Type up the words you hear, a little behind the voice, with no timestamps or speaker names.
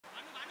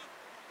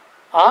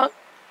हाँ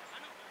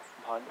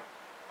भानु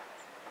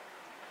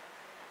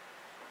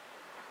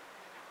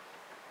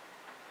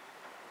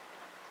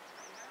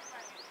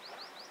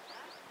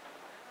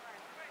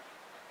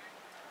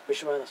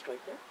विश्वनाथ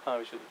स्ट्राइक है। हाँ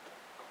विश्वजीत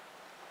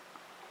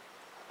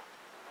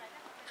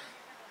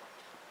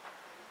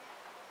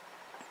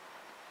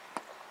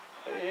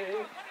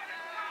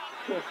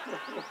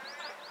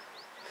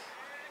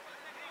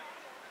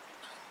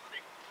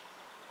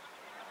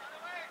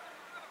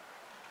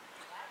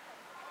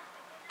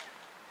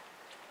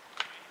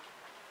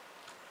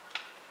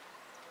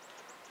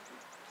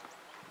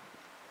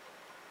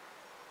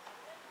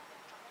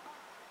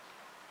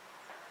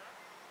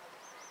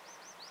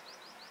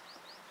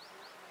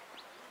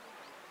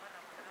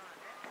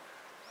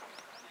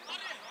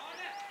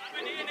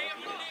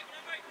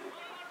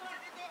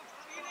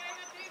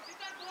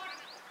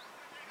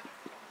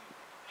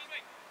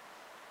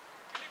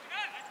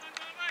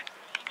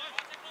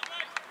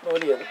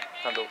बोलिए।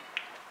 हाँ दो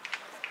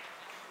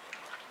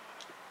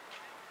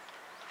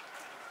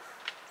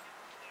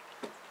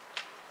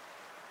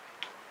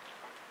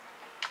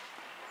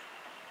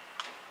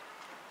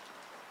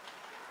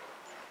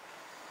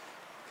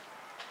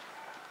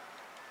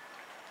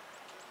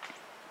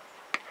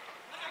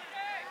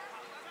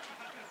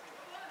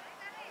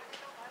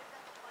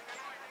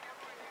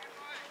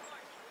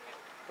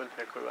फुल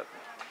प्लेट कोई बात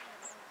नहीं।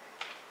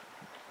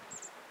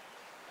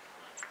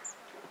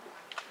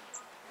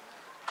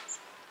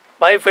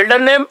 भाई fielder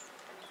name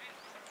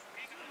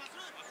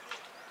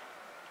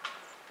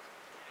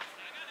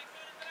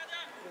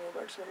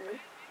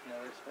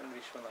batsman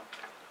Vishwanath.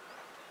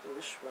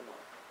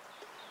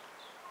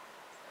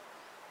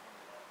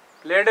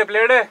 Played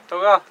है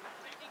होगा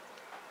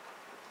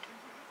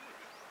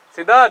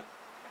सिद्धार्थ।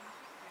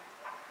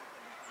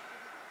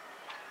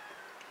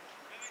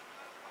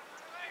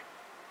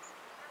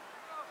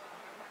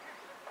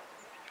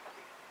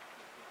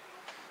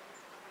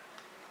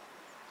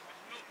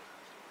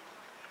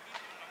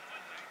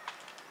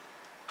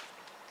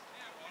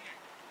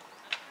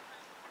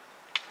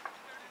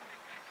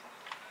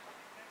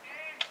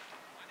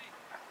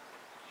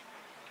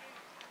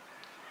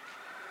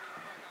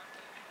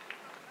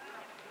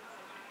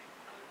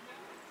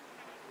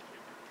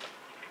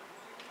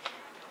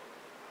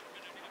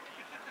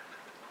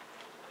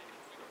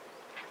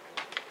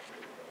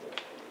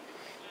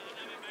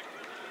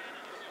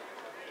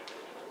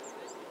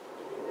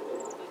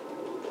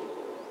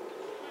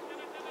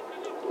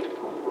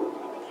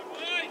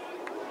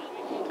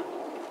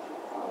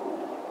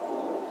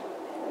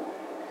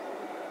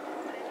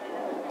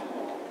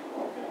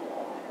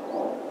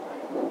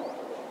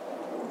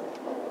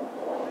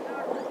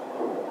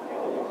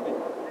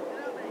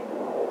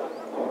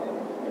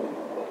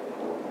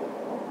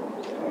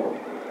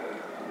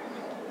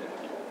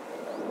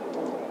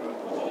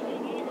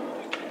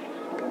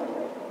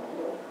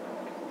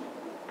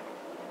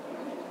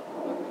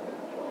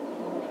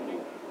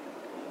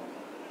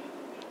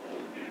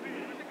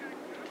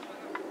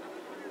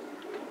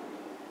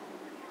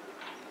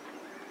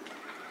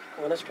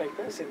 वन स्ट्राइक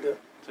पे सिद्ध।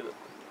 सिद्धार्थ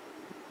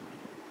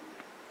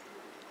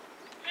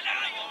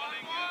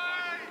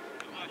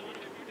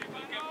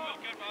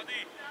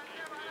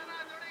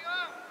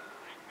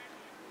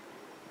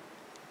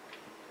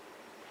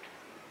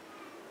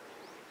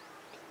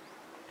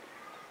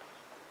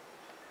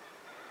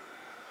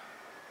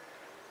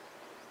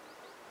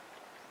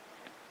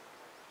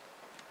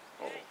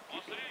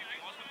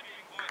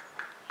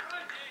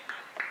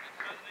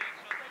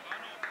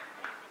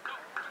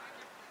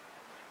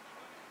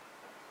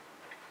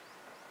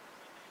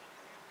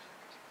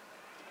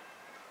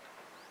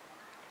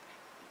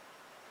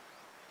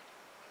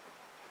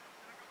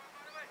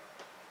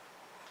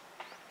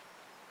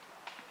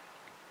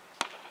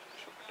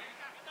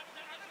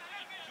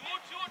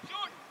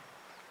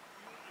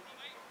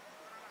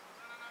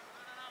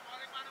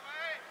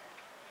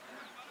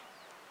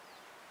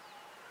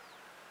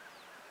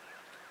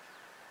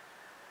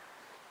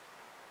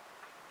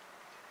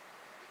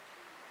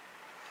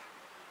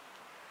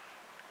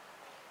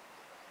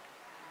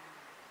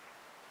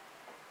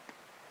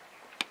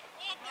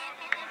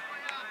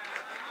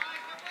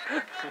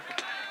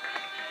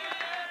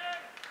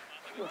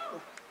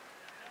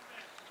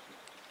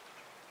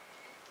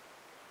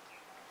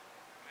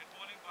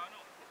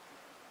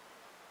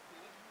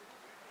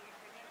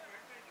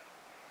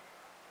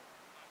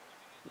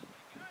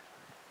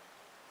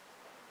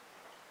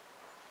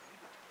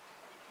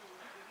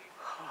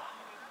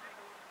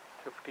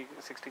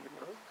 60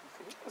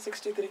 कितना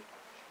 63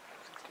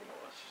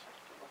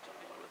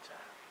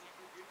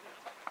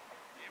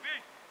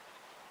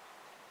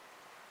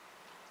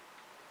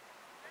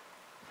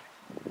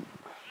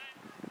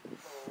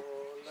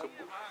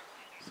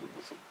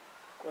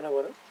 कौन है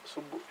बोला?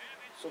 सुब्बू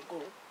सुब्बू।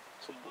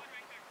 सुब्बू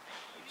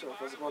अच्छा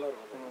फर्स्ट बॉलर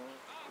हो।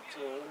 अच्छा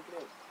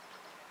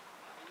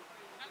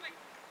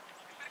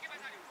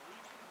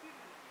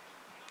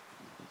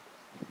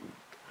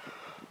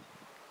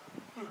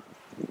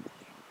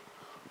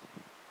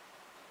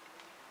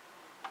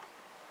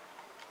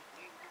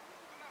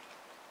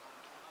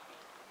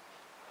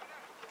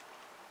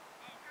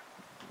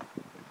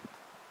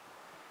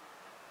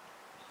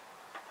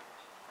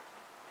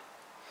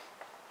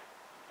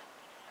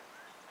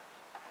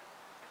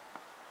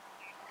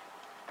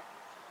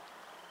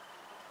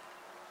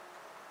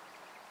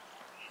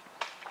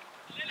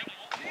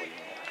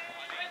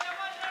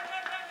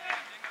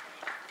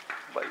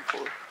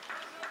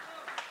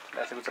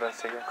कुछ रन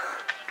चाहिए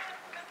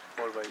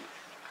और भाई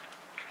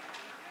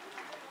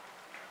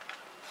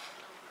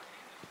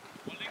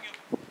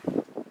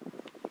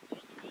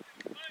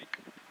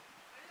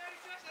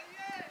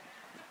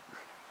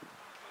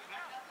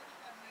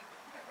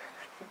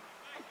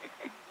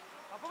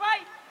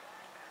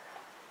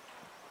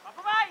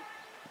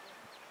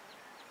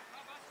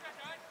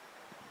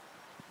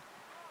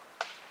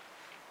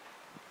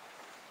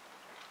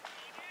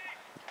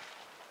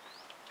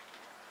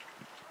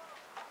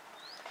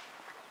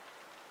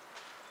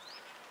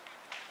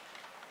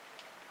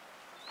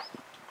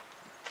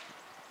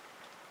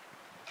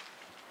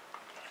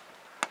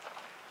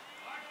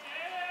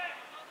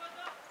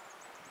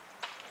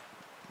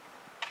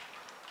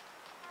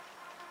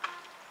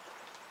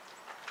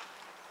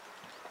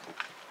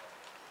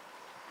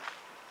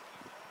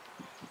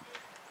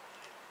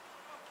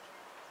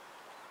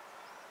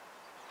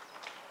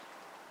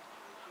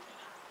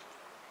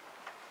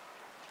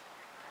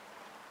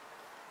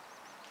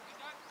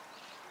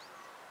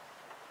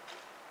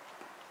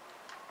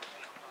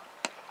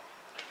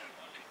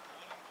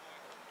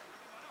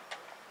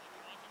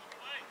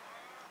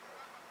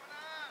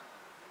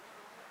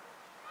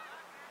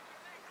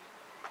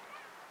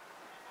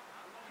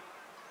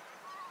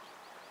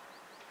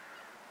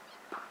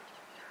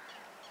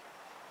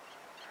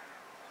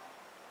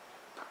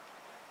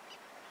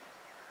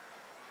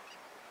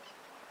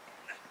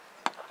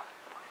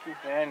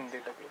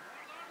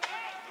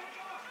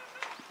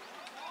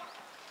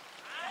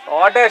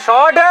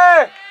शॉट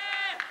है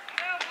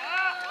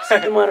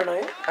सिद्ध मारना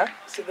है। हाँ?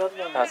 सिद्धार्थ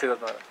मारना हाँ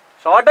सिद्धार्थ मारा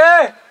शॉट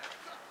है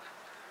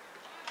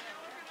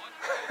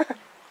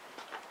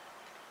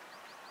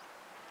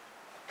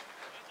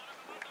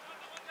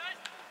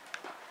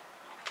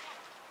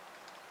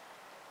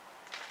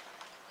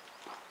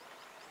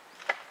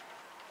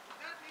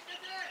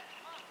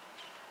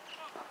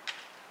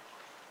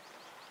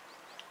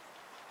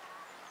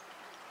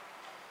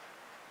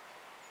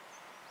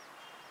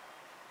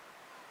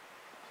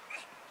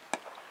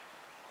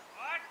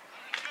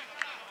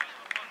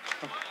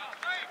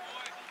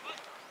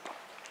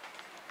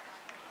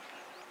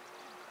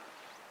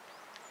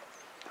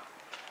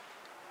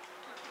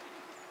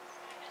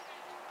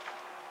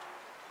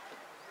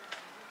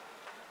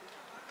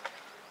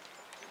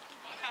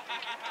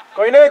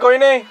कोई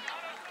नहीं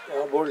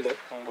हाँ बोल्ड है।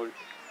 बोल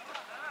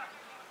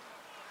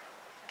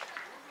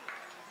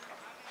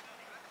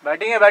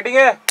बैटिंग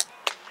है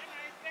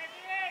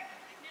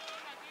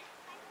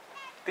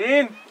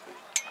तीन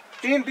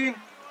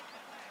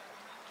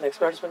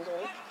नेक्स्ट बैट्समैन कौन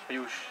है?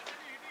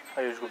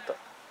 आयुष गुप्ता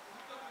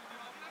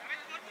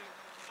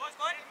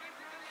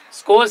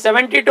स्कोर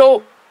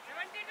 72।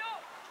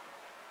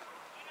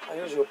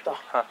 आयुष गुप्ता।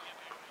 हाँ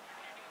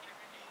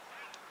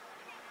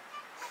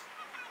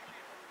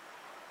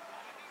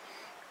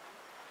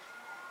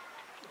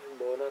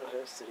बॉलर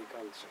है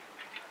श्रीकांत।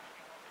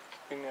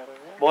 नहीं आ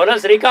रहा है बॉलर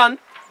श्रीकांत।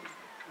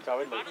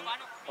 जावेद भाई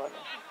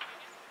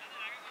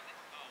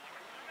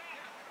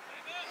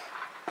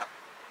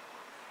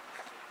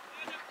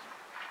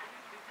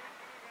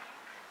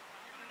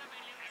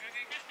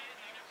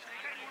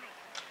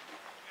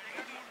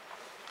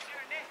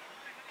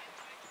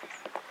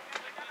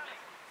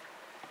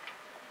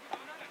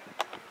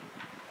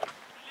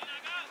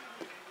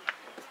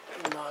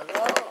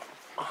नागा।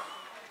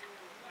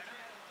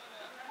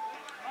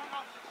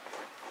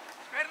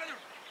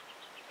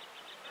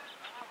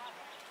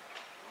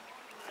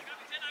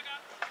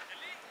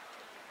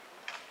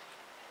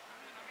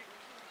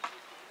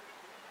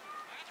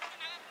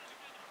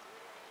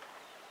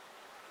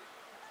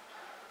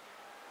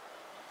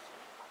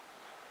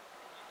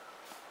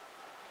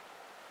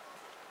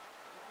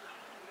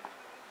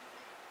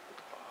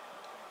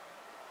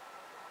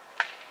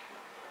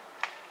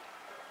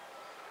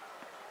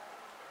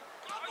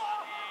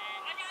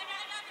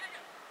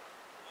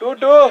 टू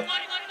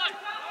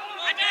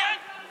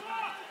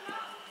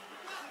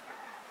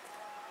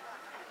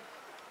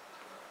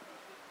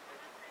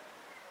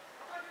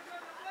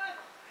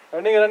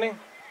रनिंग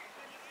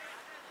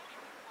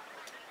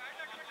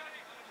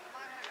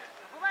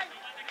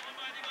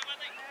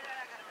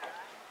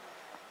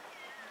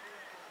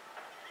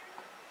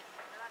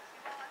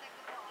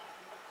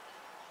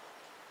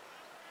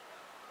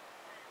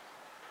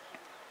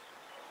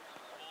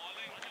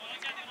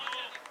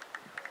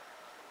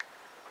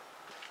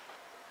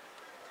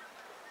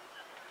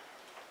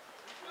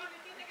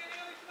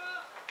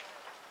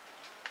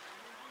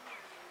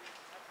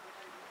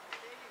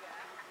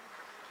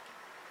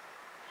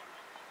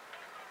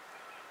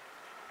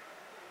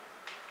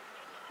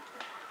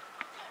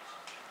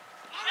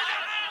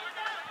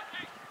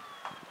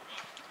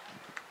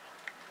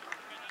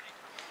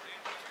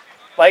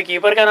भाई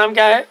कीपर का नाम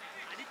क्या है?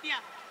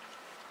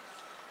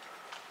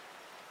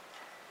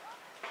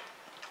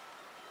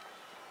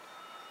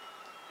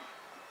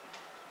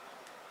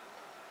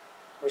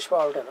 विश्व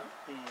आउट है ना?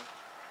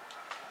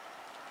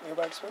 ये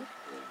बैट्समैन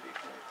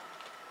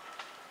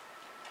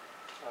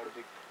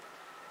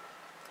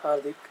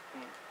हार्दिक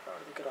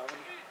रावल।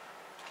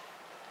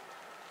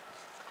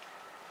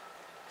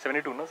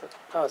 72 ना सर?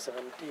 हाँ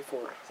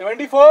 74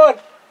 74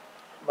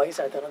 22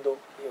 आया था ना 2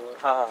 ये ओवर।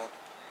 हाँ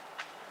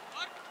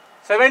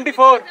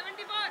 74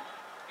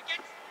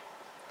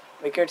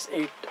 विकेट्स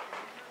 8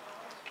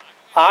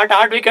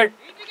 विकेट।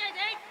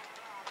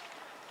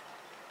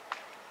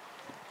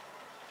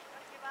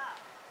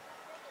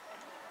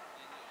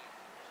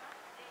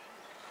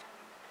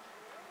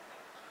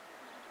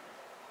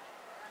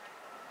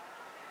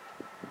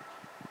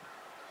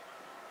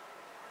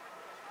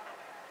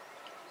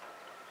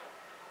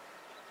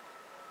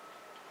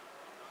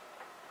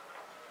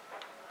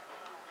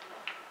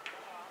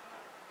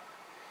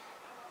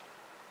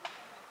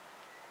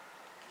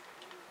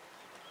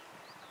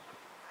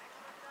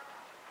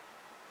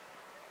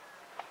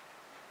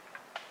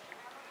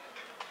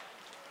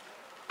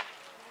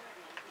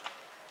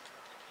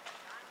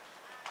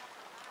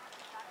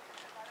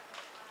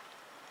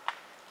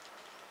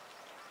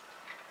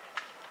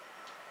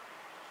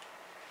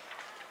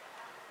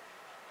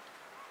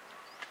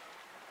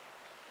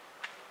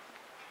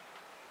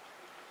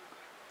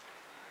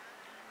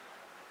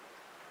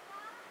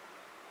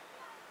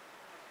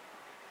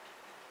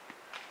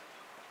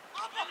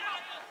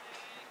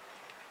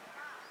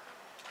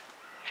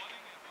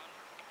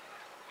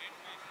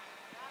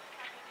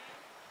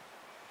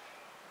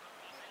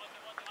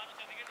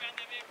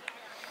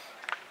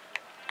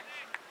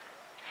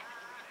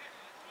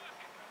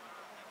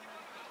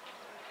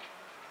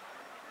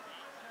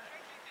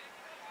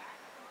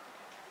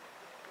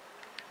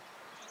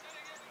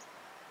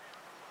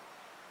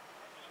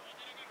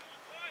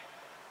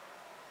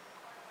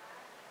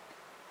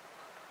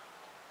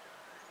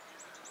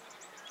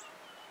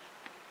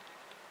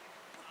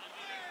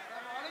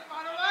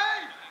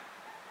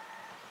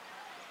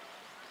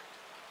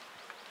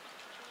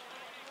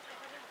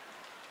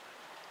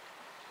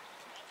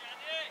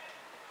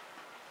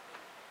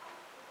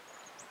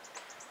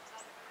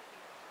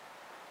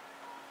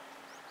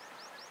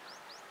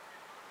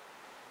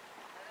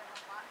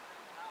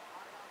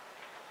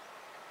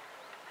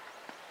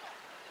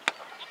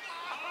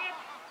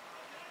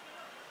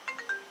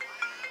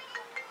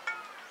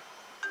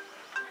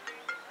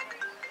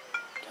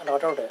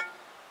 नॉट आउट है।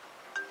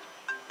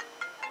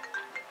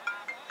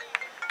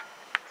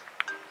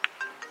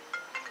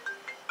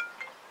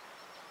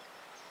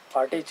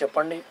 पार्टी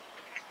चप्पंडी।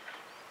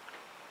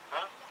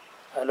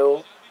 हेलो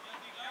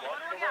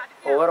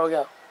ओवर हो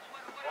गया।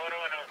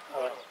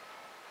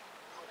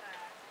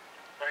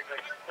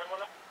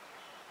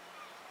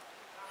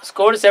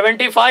 Score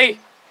 75।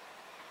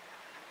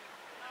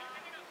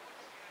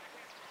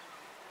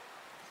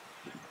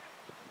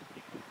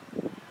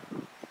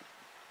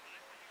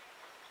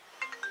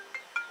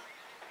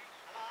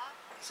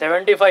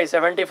 Seventy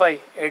five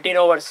 18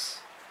 overs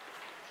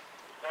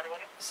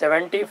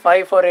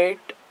 75 for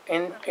 8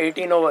 in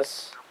 18 overs।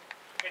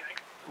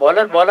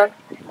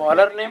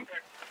 Bowler name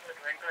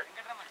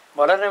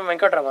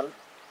Venkataraman.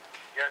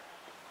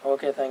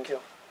 Okay thank you.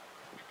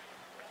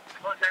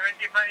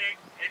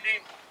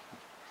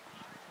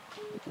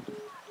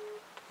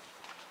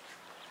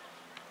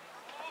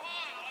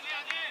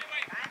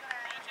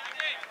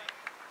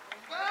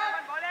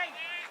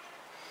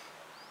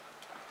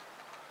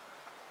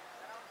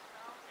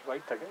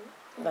 White था क्या?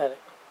 नहीं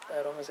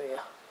पैरों में से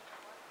गया।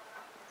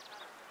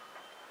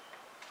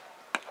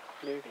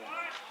 प्लेट है।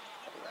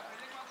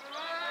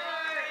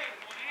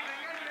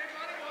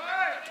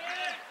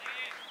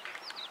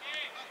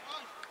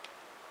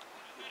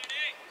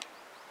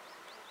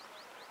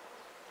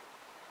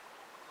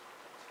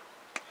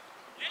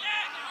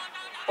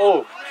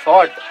 ओह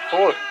शॉट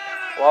 4।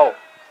 वाओ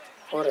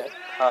 4 है।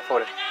 हाँ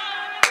 4 है।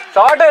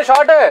 शॉट है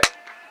 4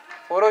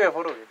 हो गया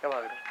क्या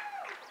भाग रहे?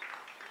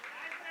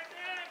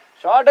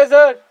 शॉट है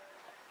सर।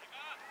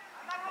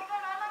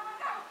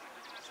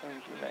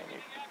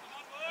 79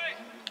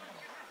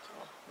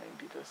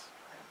 90 10।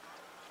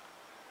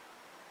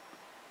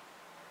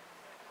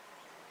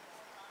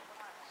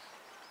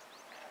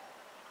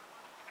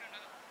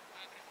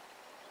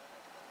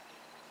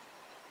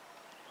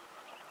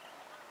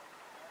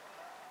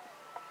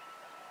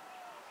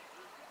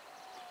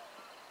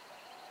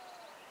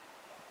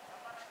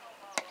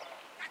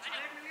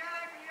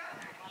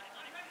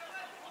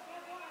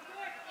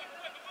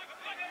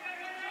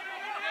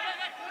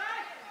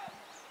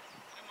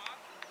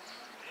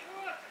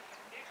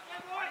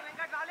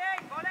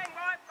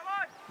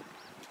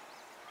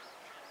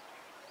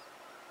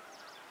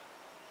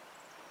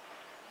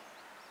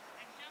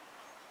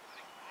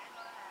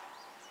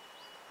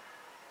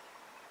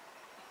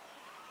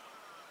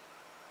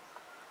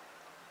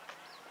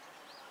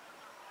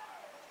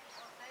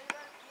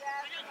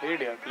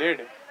 प्लेड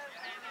है।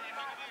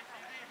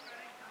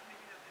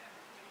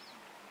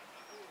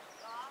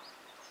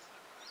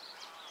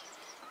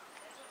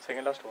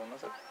 सेकंड लास्ट ओवर ना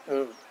सर?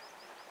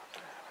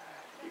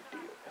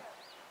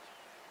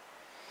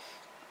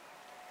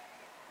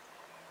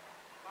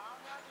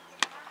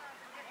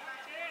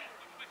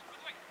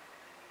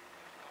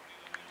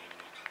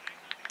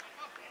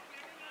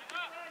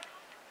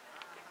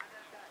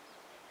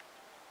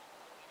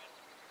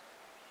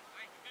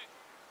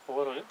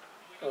 ओवर हो गया।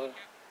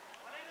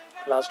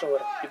 लास्ट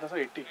ओवर कितना सर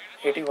 80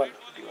 81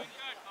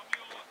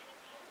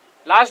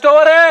 लास्ट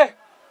ओवर है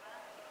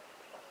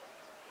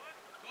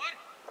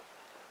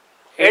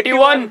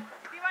 81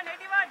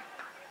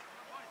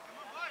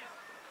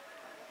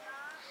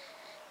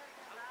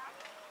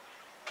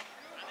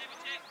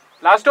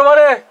 लास्ट ओवर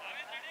है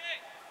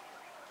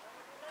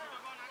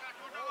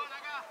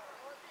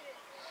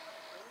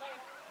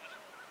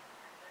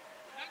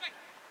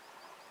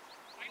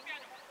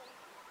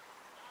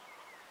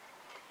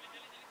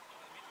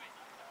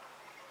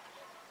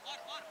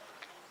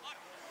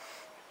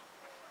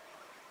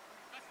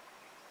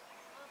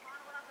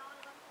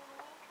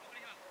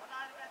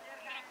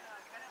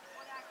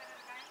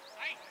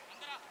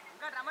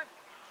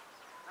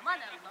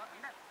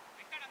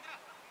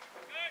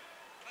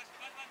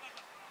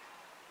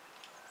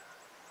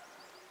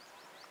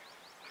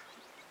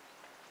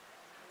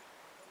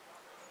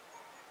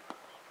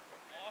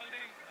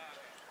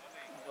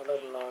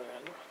बॉलर लॉग है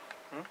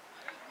ना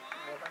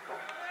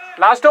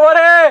लास्ट ओवर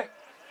है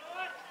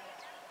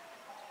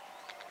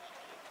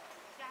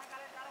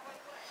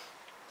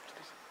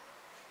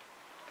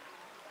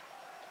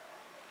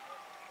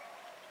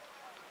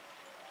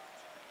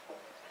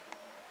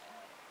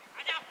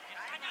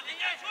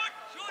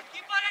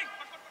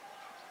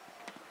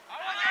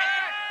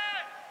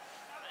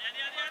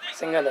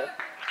सिंगल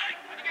है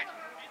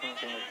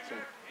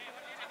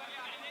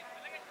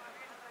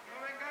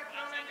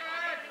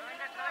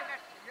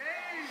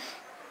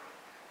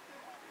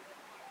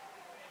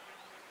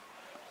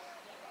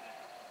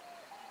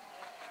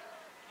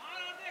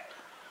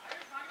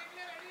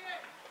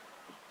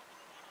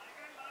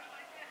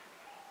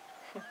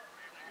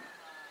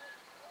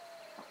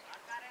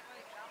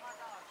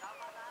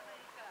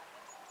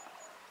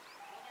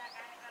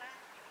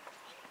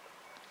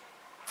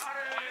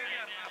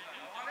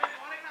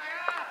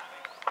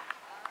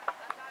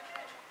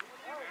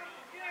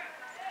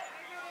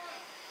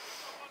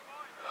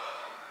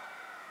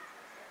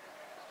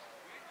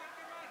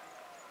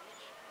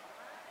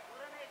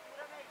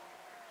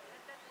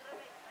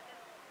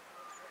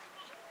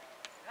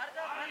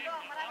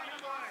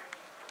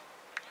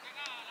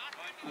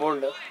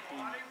बोल्ड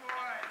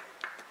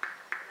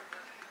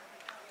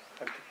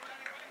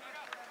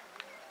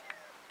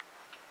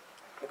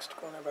नेक्स्ट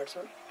कौन है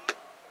batsman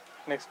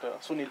next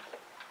Sunil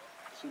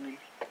Sunil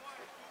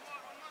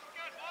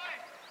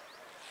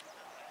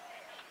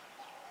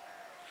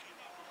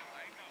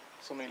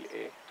Sunil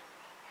a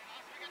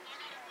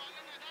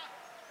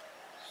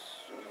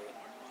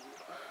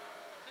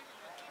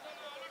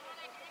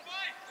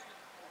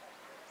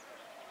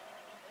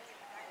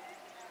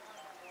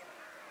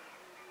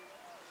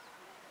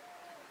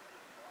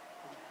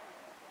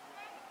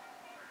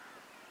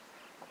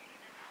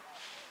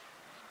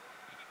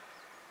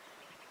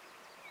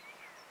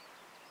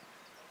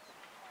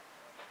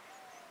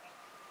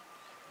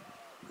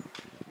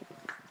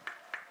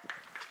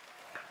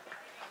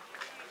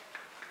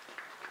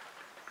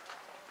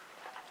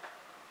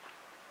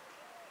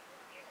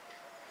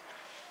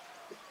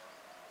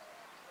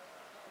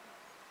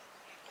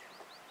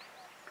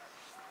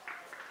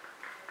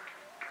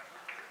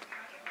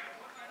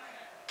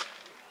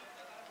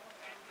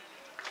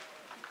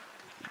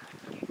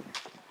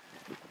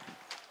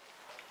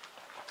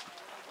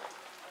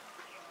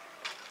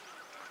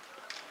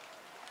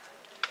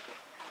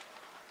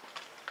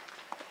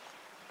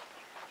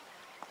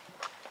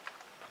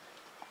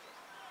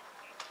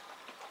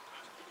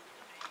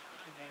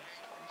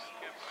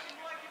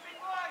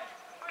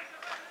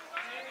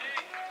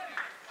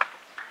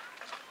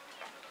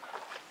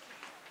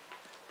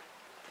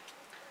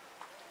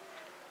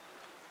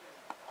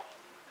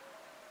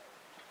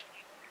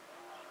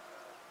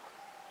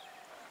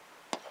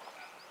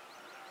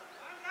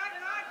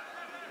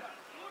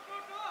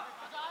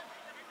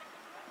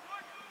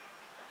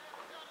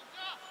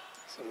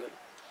single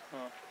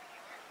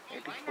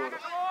 84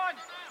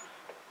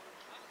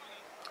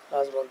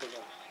 last ball पे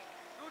जा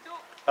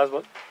लास्ट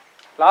बॉल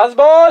लास्ट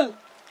बॉल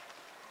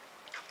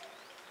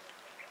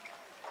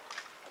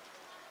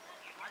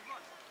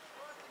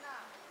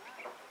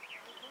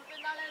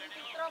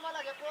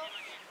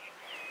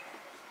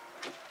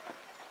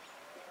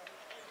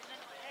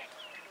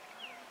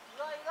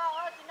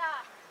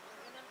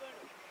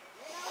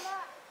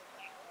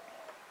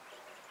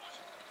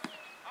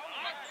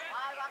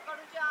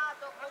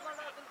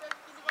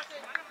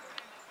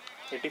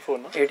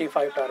ना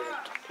 85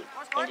 target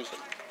thank you sir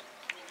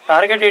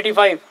target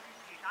 85